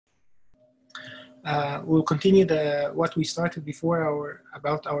We'll continue what we started before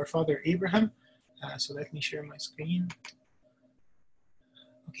about our father Abraham. So let me share my screen.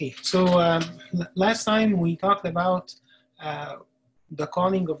 Okay, so last time we talked about the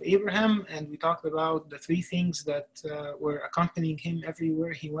calling of Abraham, and we talked about the three things that were accompanying him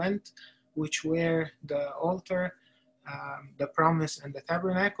everywhere he went, which were the altar, the promise, and the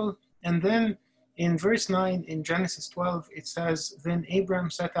tabernacle. And then in verse 9 in Genesis 12, it says, Then Abram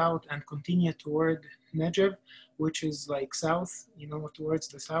set out and continued toward Negev, which is like south, towards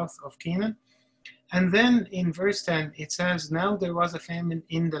the south of Canaan. And then in verse 10, it says, Now there was a famine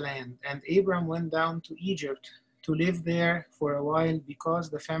in the land, and Abram went down to Egypt to live there for a while because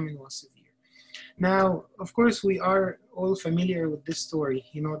the famine was severe. Now, of course, we are all familiar with this story,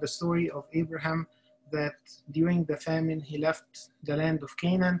 the story of Abraham, that during the famine, he left the land of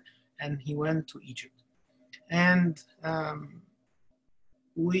Canaan and he went to Egypt. And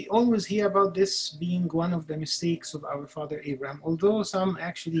we always hear about this being one of the mistakes of our father Abraham, although some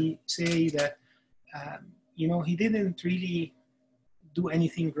actually say that he didn't really do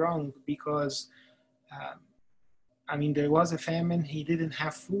anything wrong because, there was a famine, he didn't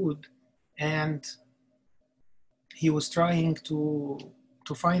have food, and he was trying to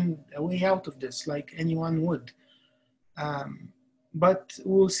find a way out of this like anyone would. But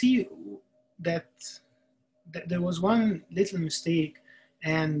we'll see that there was one little mistake,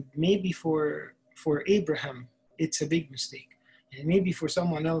 and maybe for Abraham, it's a big mistake. And maybe for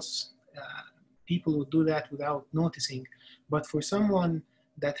someone else, people would do that without noticing. But for someone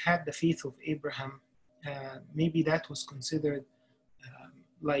that had the faith of Abraham, maybe that was considered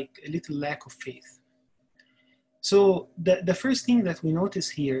like a little lack of faith. So the first thing that we notice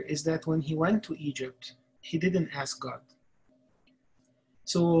here is that when he went to Egypt, he didn't ask God.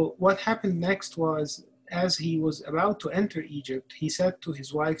 So what happened next was, as he was about to enter Egypt, he said to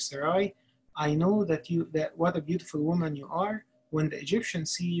his wife Sarai, I know that what a beautiful woman you are. When the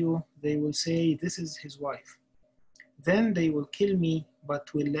Egyptians see you, they will say, this is his wife. Then they will kill me,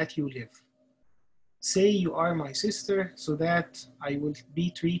 but will let you live. Say you are my sister, so that I will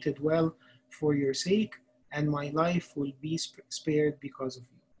be treated well for your sake, and my life will be spared because of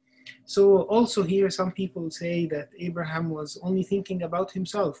you. So also here, some people say that Abraham was only thinking about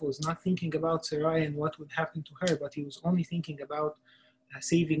himself, was not thinking about Sarai and what would happen to her, but he was only thinking about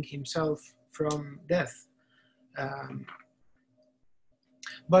saving himself from death.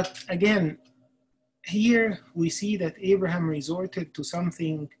 But again, here we see that Abraham resorted to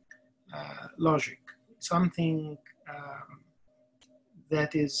something logic, something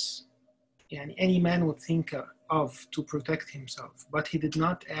that is any man would think of to protect himself, but he did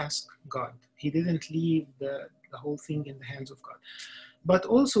not ask God. He didn't leave the whole thing in the hands of God. But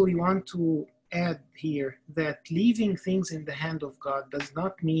also we want to add here that leaving things in the hand of God does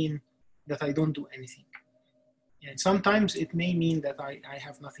not mean that I don't do anything. And sometimes it may mean that I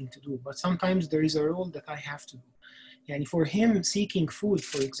have nothing to do, but sometimes there is a role that I have to do. And for him seeking food,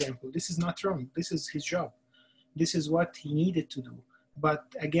 for example, this is not wrong. This is his job. This is what he needed to do. But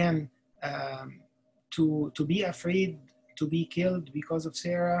again, to be afraid to be killed because of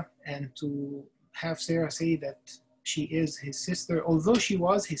Sarah, and to have Sarah say that she is his sister, although she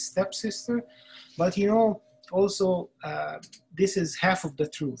was his stepsister, but also this is half of the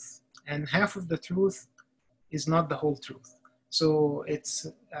truth, and half of the truth is not the whole truth. So it's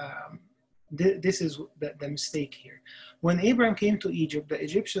this is the mistake here. When Abraham came to Egypt, the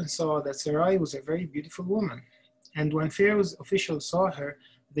Egyptians saw that Sarai was a very beautiful woman, and when Pharaoh's officials saw her,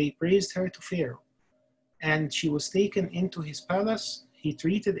 they praised her to Pharaoh. And she was taken into his palace. He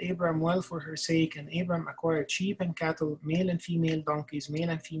treated Abram well for her sake, and Abram acquired sheep and cattle, male and female donkeys, male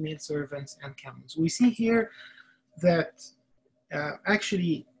and female servants, and camels. We see here that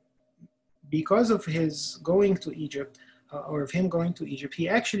actually, because of his going to Egypt, or of him going to Egypt, he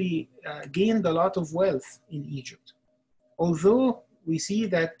actually gained a lot of wealth in Egypt. Although we see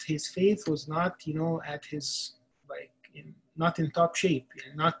that his faith was not, at his, not in top shape,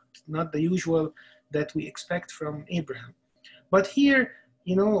 not the usual that we expect from Abraham. But here,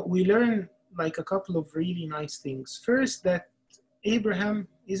 we learn like a couple of really nice things. First, that Abraham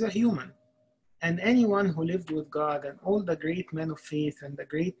is a human, and anyone who lived with God, and all the great men of faith and the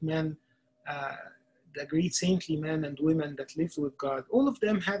great men, the great saintly men and women that lived with God, all of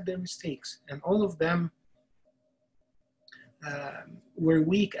them had their mistakes, and all of them were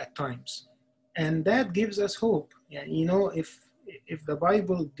weak at times. And that gives us hope. If the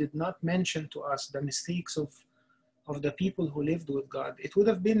Bible did not mention to us the mistakes of the people who lived with God, it would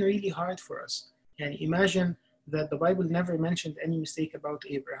have been really hard for us. And imagine that the Bible never mentioned any mistake about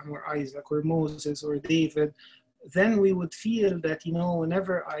Abraham or Isaac or Moses or David then we would feel that,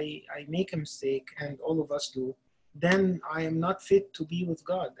 whenever I make a mistake, and all of us do, then I am not fit to be with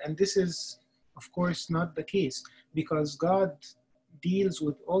God. And this is, of course, not the case, because God deals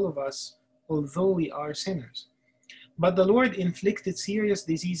with all of us, although we are sinners. But the Lord inflicted serious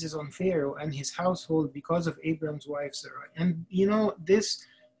diseases on Pharaoh and his household because of Abram's wife Sarai. And this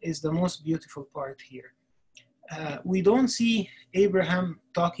is the most beautiful part here. We don't see Abraham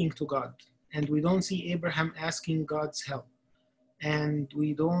talking to God, and we don't see Abraham asking God's help, and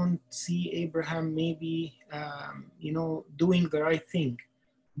we don't see Abraham maybe, doing the right thing.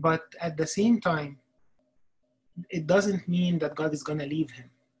 But at the same time, it doesn't mean that God is going to leave him.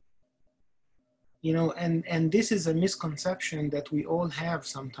 And this is a misconception that we all have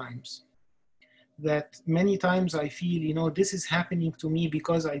sometimes. That many times I feel, this is happening to me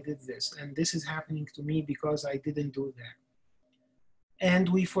because I did this, and this is happening to me because I didn't do that. And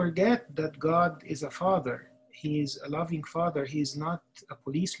we forget that God is a father. He is a loving father. He is not a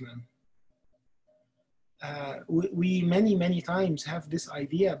policeman. We many times have this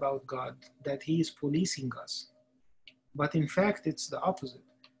idea about God, that he is policing us. But in fact, it's the opposite.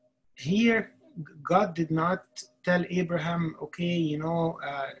 Here, God did not tell Abraham, okay,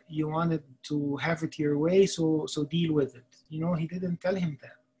 you wanted to have it your way, so deal with it. He didn't tell him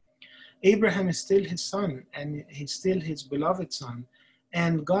that. Abraham is still his son, and he's still his beloved son.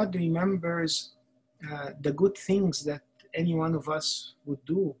 And God remembers the good things that any one of us would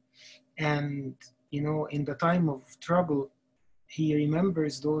do. And, in the time of trouble, he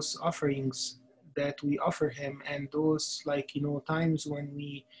remembers those offerings that we offer him, and those times when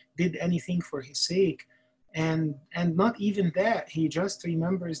we did anything for his sake. And not even that, he just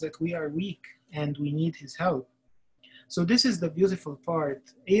remembers that we are weak and we need his help. So this is the beautiful part.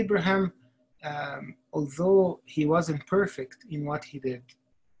 Abraham, although he wasn't perfect in what he did,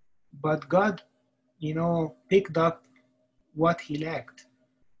 but God, picked up what he lacked.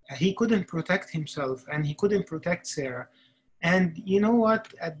 He couldn't protect himself, and he couldn't protect Sarah. And you know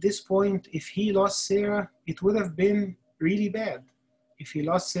what? At this point, if he lost Sarah, it would have been really bad. If he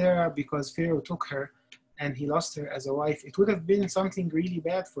lost Sarah because Pharaoh took her and he lost her as a wife, it would have been something really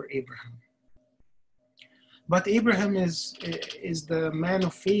bad for Abraham. But Abraham is the man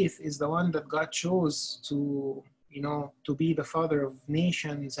of faith, is the one that God chose to be the father of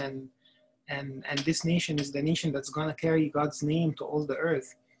nations, and this nation is the nation that's going to carry God's name to all the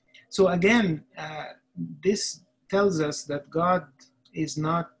earth. So again, this tells us that God is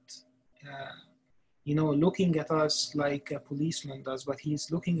not, looking at us like a policeman does, but he's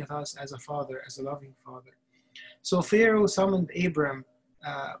looking at us as a father, as a loving father. So Pharaoh summoned Abram.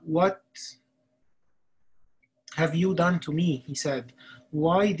 What have you done to me? He said.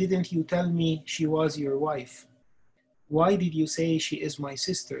 Why didn't you tell me she was your wife? Why did you say she is my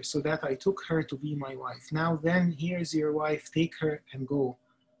sister, so that I took her to be my wife? Now then, here's your wife, take her and go.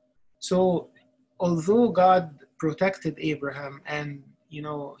 So although God protected Abraham, and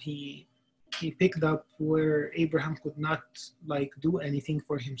he picked up where Abraham could not do anything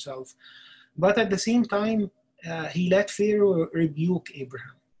for himself, but at the same time he let Pharaoh rebuke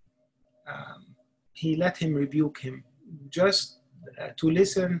Abraham. He let him rebuke him, just to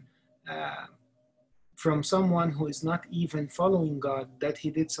listen from someone who is not even following God, that he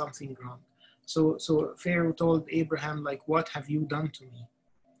did something wrong. So Pharaoh told Abraham, what have you done to me?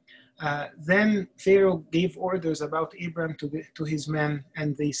 Then Pharaoh gave orders about Abram to his men,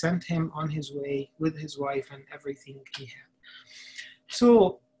 and they sent him on his way with his wife and everything he had.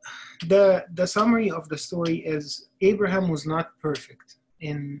 So the summary of the story is Abraham was not perfect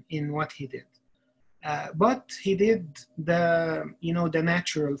in what he did. But he did the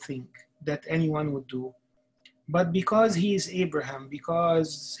natural thing that anyone would do. But because he is Abraham,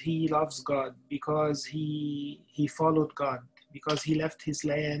 because he loves God, because he followed God, because he left his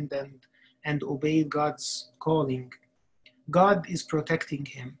land and obeyed God's calling, God is protecting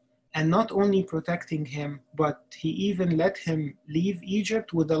him. And not only protecting him, but he even let him leave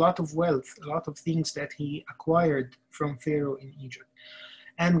Egypt with a lot of wealth, a lot of things that he acquired from Pharaoh in Egypt.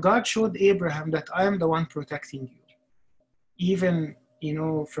 And God showed Abraham that I am the one protecting you, even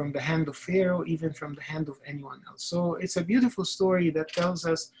from the hand of Pharaoh, even from the hand of anyone else. So it's a beautiful story that tells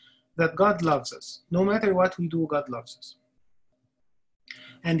us that God loves us. No matter what we do, God loves us.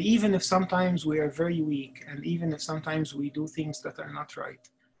 And even if sometimes we are very weak, and even if sometimes we do things that are not right,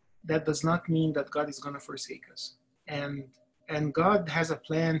 that does not mean that God is going to forsake us. And God has a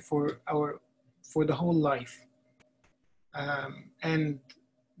plan for the whole life. And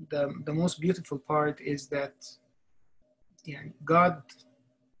the most beautiful part is that God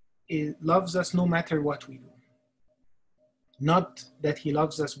loves us no matter what we do. Not that he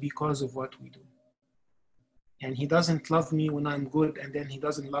loves us because of what we do. يعني he doesn't love me when I'm good and then he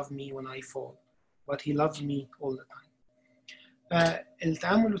doesn't love me when I fall, but he loves me all the time.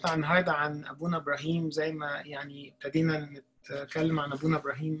 التأمل بتاع النهارده عن أبونا إبراهيم، زي ما يعني ابتدينا نتكلم عن أبونا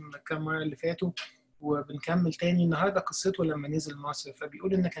إبراهيم كم مرة اللي فاتوا، وبنكمل تاني النهارده قصته لما نزل مصر.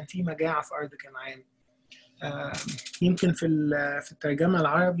 فبيقول إن كان في مجاعة في أرض كنعان. يمكن في الترجمة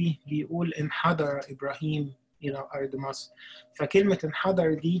العربي بيقول انحدر إبراهيم إلى أرض مصر. فكلمة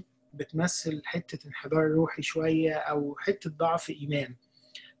انحدر دي بتمثل حتة انحدار روحي شوية أو حتة ضعف إيمان.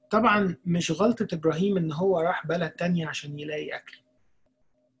 طبعا مش غلطة إبراهيم إن هو راح بلد تانية عشان يلاقي أكل،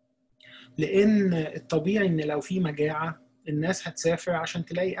 لأن الطبيعي إن لو في مجاعة الناس هتسافر عشان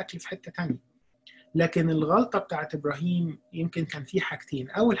تلاقي أكل في حتة تانية. لكن الغلطة بتاعت إبراهيم يمكن كان في حاجتين.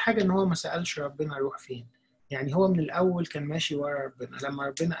 أول حاجة إن هو ما سألش ربنا يروح فين. يعني هو من الأول كان ماشي ورا ربنا. لما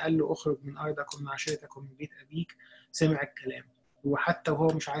ربنا قال له اخرج من أرضك ومن عشيرتك ومن بيت أبيك سمع الكلام، وحتى وهو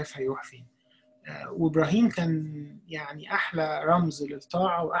مش عارف هيروح فين. وإبراهيم كان يعني أحلى رمز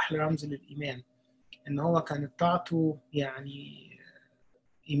للطاعة وأحلى رمز للإيمان، إن هو كانت طاعته يعني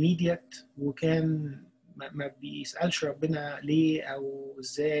immediate، وكان ما بيسألش ربنا ليه أو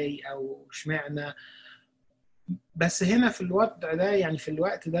إزاي أو اشمعنى. بس هنا في الوضع ده، يعني في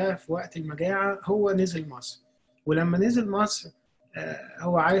الوقت ده في وقت المجاعة، هو نزل مصر. ولما نزل مصر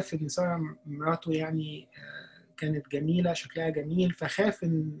هو عارف إن سارة مراته يعني كانت جميلة، شكلها جميل، فخاف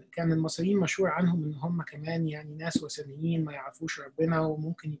إن كان المصريين مشهور عنهم إن هم كمان يعني ناس وثنيين ما يعرفوش ربنا،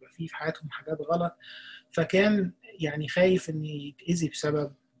 وممكن يبقى فيه في حياتهم حاجات غلط. فكان يعني خايف إن يتأذي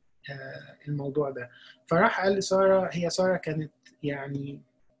بسبب الموضوع ده. فراح قال لسارة، هي سارة كانت يعني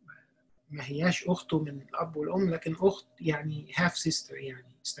ما هياش أخته من الأب والأم، لكن أخت يعني half sister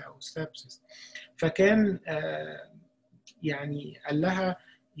يعني أو step sister. فكان يعني قال لها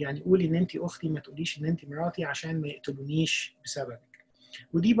يعني قولي إن أنت أختي، ما تقوليش إن أنت مراتي عشان ما يقتلونيش بسببك.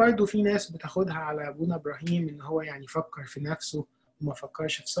 ودي برضو في ناس بتاخدها على أبونا إبراهيم، إن هو يعني فكر في نفسه وما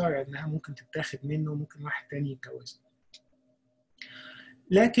فكرش في سارة إنها ممكن تتاخد منه وممكن واحد تاني يتجوزها.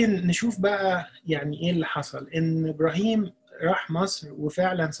 لكن نشوف بقى يعني إيه اللي حصل. إن إبراهيم راح مصر،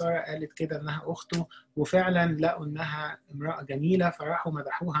 وفعلا سارة قالت كده إنها أخته، وفعلا لقوا إنها امرأة جميلة فراحوا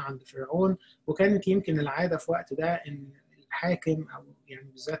مدحوها عند فرعون. وكانت يمكن العادة في وقت ده إن الحاكم أو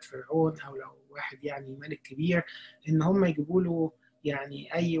يعني بالذات فرعون أو لو واحد يعني ملك كبير، إن هم يجيبوا له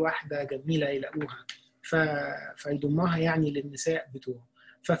يعني أي واحدة جميلة يلاقوها فيضمها يعني للنساء بتوعه.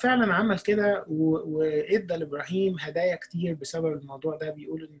 ففعلا عمل كده وادى لابراهيم هدايا كتير بسبب الموضوع ده.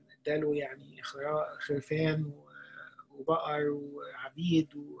 بيقول ان اداله يعني خرفان وبقر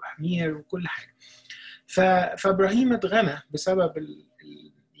وعبيد وحمير وكل حاجه. فابراهيم اتغنى بسبب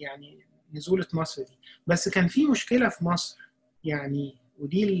يعني نزولة مصر دي. بس كان في مشكله في مصر يعني،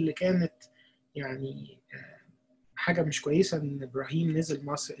 ودي اللي كانت يعني حاجة مش كويسة إن إبراهيم نزل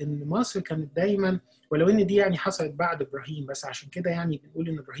مصر. إن مصر كانت دايما، ولو إن دي يعني حصلت بعد إبراهيم، بس عشان كده يعني بنقول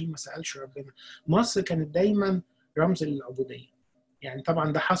إن إبراهيم ما سألش ربنا. مصر كانت دايما رمز للعبودية. يعني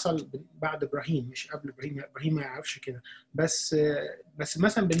طبعا ده حصل بعد إبراهيم مش قبل إبراهيم. إبراهيم ما يعرفش كده. بس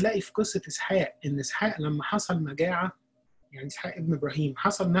مثلا بنلاقي في قصة إسحاق إن إسحاق لما حصل مجاعة، يعني إسحاق ابن إبراهيم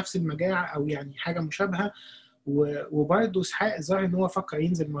حصل نفس المجاعة أو يعني حاجة مشابهة، وبرضه إسحاق ظهر إن هو فكر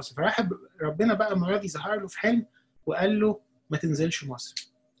ينزل مصر. فراح ربنا بقى المرة دي ظهر له في حلم وقال له ما تنزلش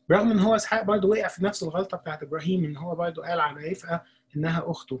مصر. برغم ان هو اسحاق برضه وقع في نفس الغلطه بتاعت ابراهيم، ان هو برضه قال على رفقه انها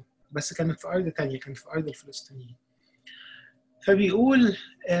اخته، بس كانت في ارض تانية، كانت في ارض الفلسطينيين. فبيقول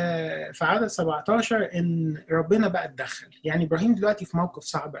في عدد 17 ان ربنا بقى اتدخل. يعني ابراهيم دلوقتي في موقف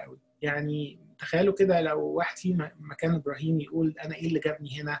صعب قوي. يعني تخيلوا كده لو واحد في مكان ابراهيم يقول انا ايه اللي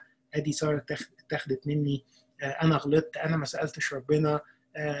جابني هنا، ادي ساره اتاخدت مني، انا غلطت، انا ما سالتش ربنا،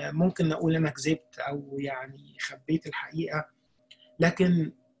 ممكن نقول انا كذبت او يعني خبيت الحقيقه.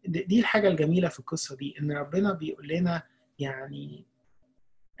 لكن دي الحاجه الجميله في القصه دي، ان ربنا بيقول لنا يعني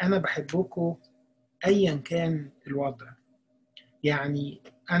انا بحبكم ايا كان الوضع. يعني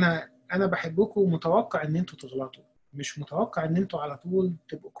انا بحبكم ومتوقع ان انتوا تغلطوا، مش متوقع ان انتوا على طول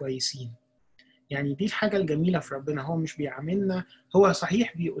تبقوا كويسين. يعني دي الحاجه الجميله في ربنا. هو مش بيعاملنا، هو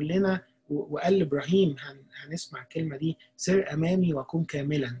صحيح بيقول لنا وقال لابراهيم هنسمع الكلمه دي، سر امامي وكن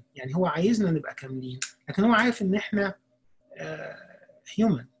كاملا. يعني هو عايزنا نبقى كاملين، لكن هو عارف ان احنا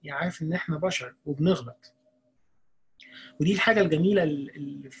هيومن، يعني عارف ان احنا بشر وبنغلط. ودي الحاجه الجميله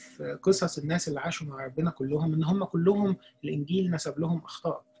اللي في قصص الناس اللي عاشوا مع ربنا كلهم، ان هم كلهم الانجيل نسب لهم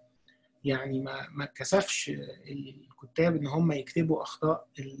اخطاء. يعني ما اتكسفش الكتاب ان هم يكتبوا اخطاء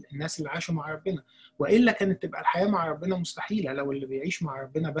الناس اللي عاشوا مع ربنا، والا كانت تبقى الحياه مع ربنا مستحيله لو اللي بيعيش مع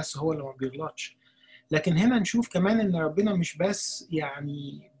ربنا بس هو اللي ما بيغلطش. لكن هنا نشوف كمان ان ربنا مش بس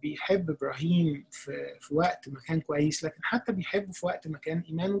يعني بيحب ابراهيم في وقت ما كان كويس، لكن حتى بيحبه في وقت ما كان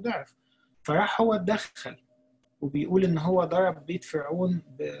ايمانه ضعف. فراح هو اتدخل. وبيقول ان هو ضرب بيت فرعون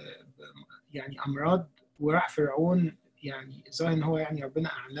يعني امراض، وراح فرعون يعني ظاهر ان هو يعني ربنا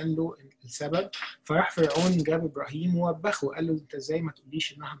اعلن له السبب، فراح فرعون جاب ابراهيم ووبخه، قال له انت ازاي ما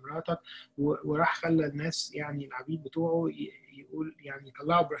تقوليش انها مراتك، وراح خلى الناس يعني العبيد بتوعه يقول يعني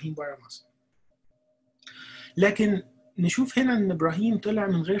يطلعوا ابراهيم بره مصر. لكن نشوف هنا ان ابراهيم طلع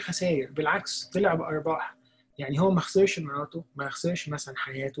من غير خسائر، بالعكس طلع بارباح. يعني هو ما خسرش مراته، ما خسرش مثلا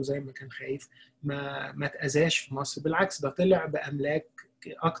حياته زي ما كان خايف، ما اتأذاش في مصر، بالعكس ده طلع باملاك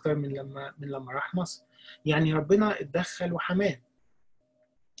اكتر من لما راح مصر. يعني ربنا اتدخل وحماه.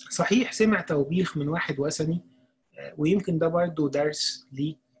 صحيح سمع توبيخ من واحد وثني، ويمكن ده برضه درس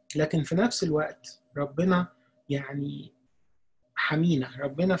ليه، لكن في نفس الوقت ربنا يعني حمينا،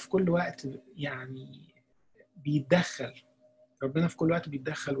 ربنا في كل وقت يعني بيتدخل، ربنا في كل وقت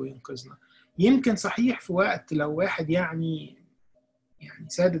بيتدخل وينقذنا. يمكن صحيح في وقت لو واحد يعني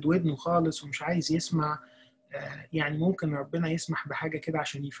سادد ودنه خالص ومش عايز يسمع، يعني ممكن ربنا يسمح بحاجة كده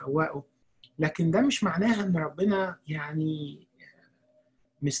عشان يفوقه، لكن ده مش معناها ان ربنا يعني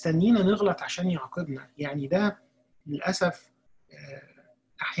مستنينا نغلط عشان يعاقبنا. يعني ده للأسف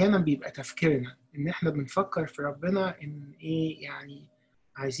أحيانا بيبقى تفكيرنا، إن إحنا بنفكر في ربنا إن إيه يعني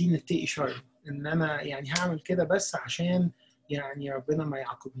عايزين نتقي شر، إن أنا يعني هعمل كده بس عشان يعني ربنا ما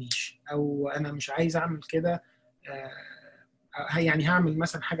يعاقبنيش، أو أنا مش عايز أعمل كده يعني هعمل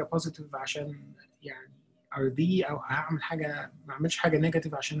مثلا حاجة بوزيتيف عشان يعني ارضيه، او هعمل حاجه ما اعملش حاجه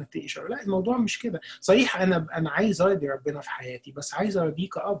نيجاتيف عشان اتقي شر. لا، الموضوع مش كده. صحيح انا عايز ارضي ربنا في حياتي، بس عايز ارضيه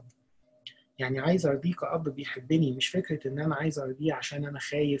كأب. يعني عايز ارضيه كأب بيحبني، مش فكره ان انا عايز ارضيه عشان انا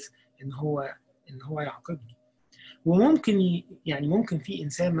خايف ان هو يعاقبني. وممكن يعني ممكن في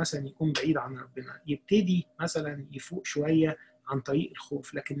انسان مثلا يكون بعيد عن ربنا يبتدي مثلا يفوق شويه عن طريق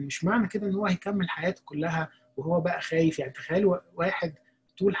الخوف، لكن مش معنى كده ان هو هيكمل حياته كلها وهو بقى خايف. يعني تخيل واحد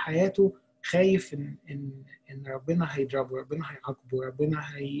طول حياته خايف ان ربنا هيضربه، ربنا هيعاقبه،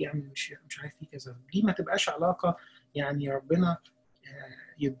 ربنا هيعمل مش عارف فيه كذا. دي ما تبقاش علاقه يعني ربنا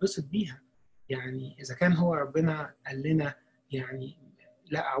يتبسط بيها. يعني اذا كان هو ربنا قال لنا يعني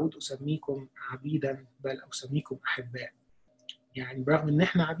لا أعود أسميكم عبيدا بل أسميكم أحباء، يعني برغم إن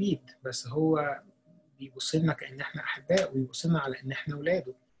إحنا عبيد بس هو بيبص لنا كأن إحنا أحباء، ويبص لنا على إن إحنا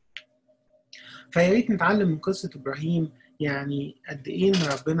أولاده. فيا ريت نتعلم من قصة إبراهيم يعني قد إيه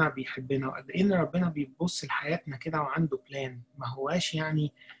إن ربنا بيحبنا، وقد إيه إن ربنا بيبص لحياتنا كده وعنده بلان، ما هواش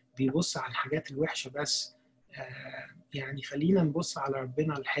يعني بيبص على الحاجات الوحشة بس. يعني خلينا نبص على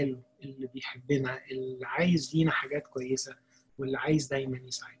ربنا الحلو اللي بيحبنا، اللي عايز لينا حاجات كويسة، واللي عايز دايما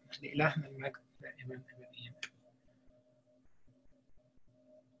يساعدنا. لإلهنا المجد دائما أبديا.